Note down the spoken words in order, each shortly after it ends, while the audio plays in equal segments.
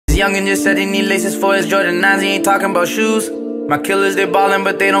youngin' just said he need laces for his Jordan 9s, he ain't talking about shoes. My killers, they ballin',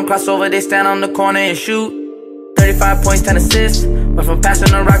 but they don't cross over, they stand on the corner and shoot. 35 points, 10 assists, but from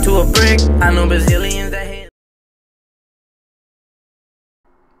passing a rock to a brick, I know Brazilians that hit.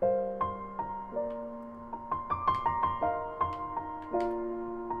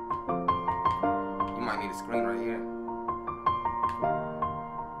 You might need a screen right here.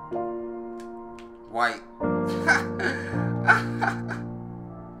 White.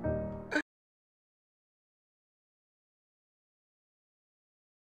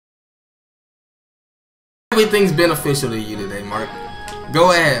 Everything's beneficial to you today, Mark.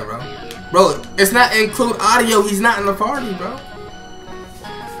 Go ahead, bro. Bro, it's not include audio. He's not in the party, bro.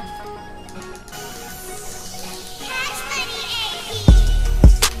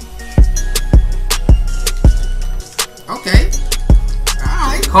 Okay.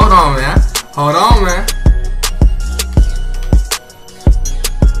 Alright. Hold on, man. Hold on, man.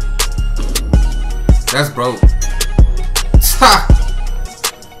 That's broke. Ha!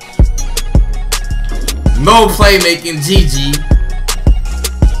 No playmaking, GG.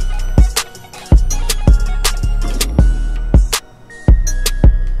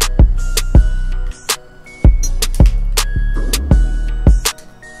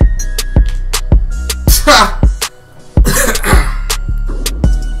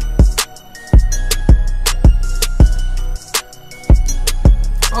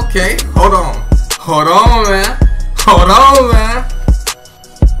 Okay, hold on. Hold on, man. Hold on, man.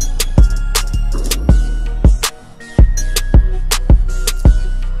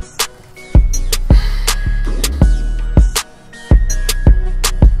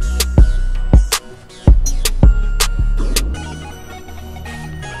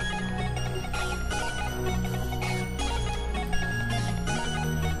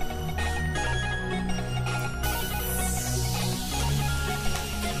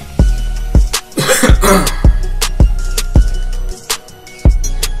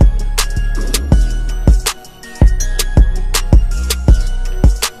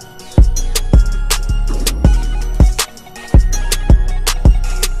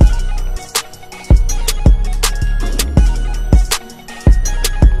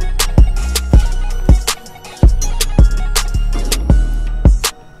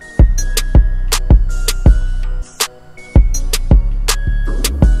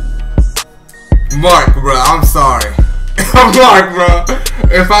 Mark, bro, I'm sorry. Mark, bro,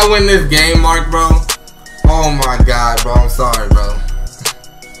 if I win this game, Mark, bro, oh my God, bro, I'm sorry, bro.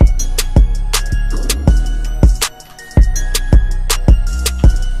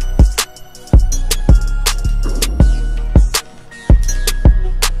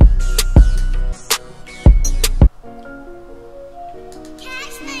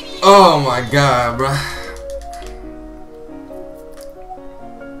 Oh my God, bro.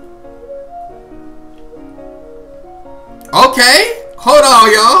 Okay, hold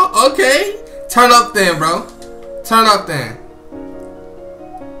on, y'all. Okay, turn up then, bro. Turn up then.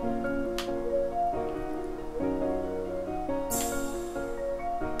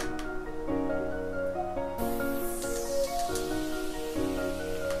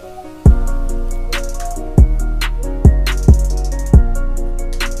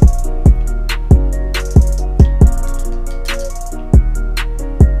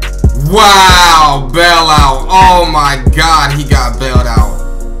 Wow, bailout. Oh my God, he got bailed out.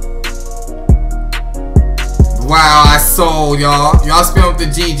 Wow, I sold, y'all. Y'all spent the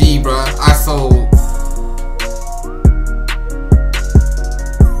GG, bruh. I sold.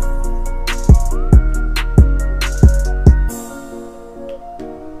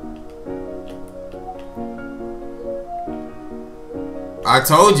 I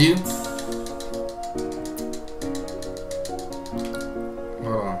told you.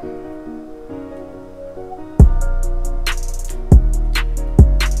 Hold on.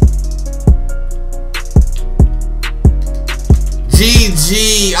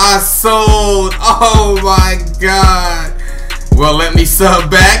 GG, I sold. Oh my God. Well, let me sub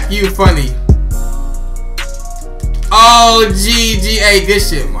back. You funny. Oh, GG. Hey, good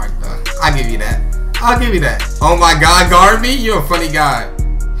shit, Mark, though. I'll give you that. I'll give you that. Oh my God, guard me? You're a funny guy.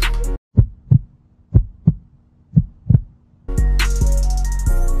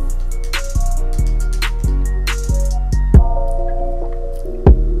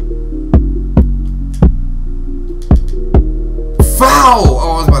 Foul! Oh,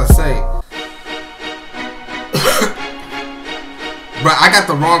 I was about to say. Bro, I got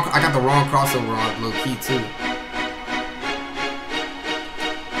the wrong crossover on low key too.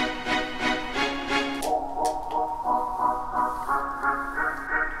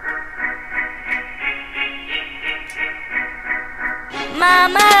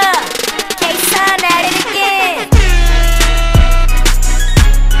 Mama! son at it again.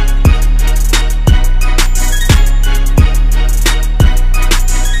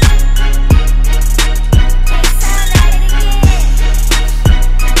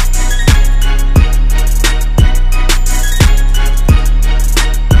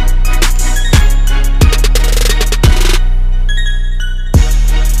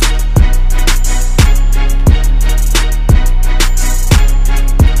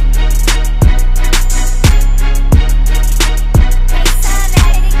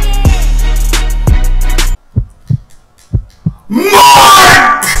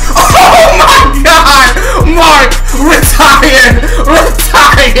 Mark! Oh my god! Mark! Retire!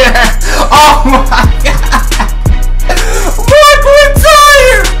 Retire! Oh my god! Mark,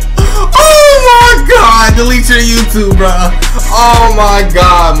 retire! Oh my god! Delete your YouTube, bro. Oh my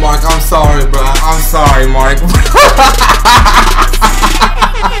god, Mark. I'm sorry, bro. I'm sorry, Mark.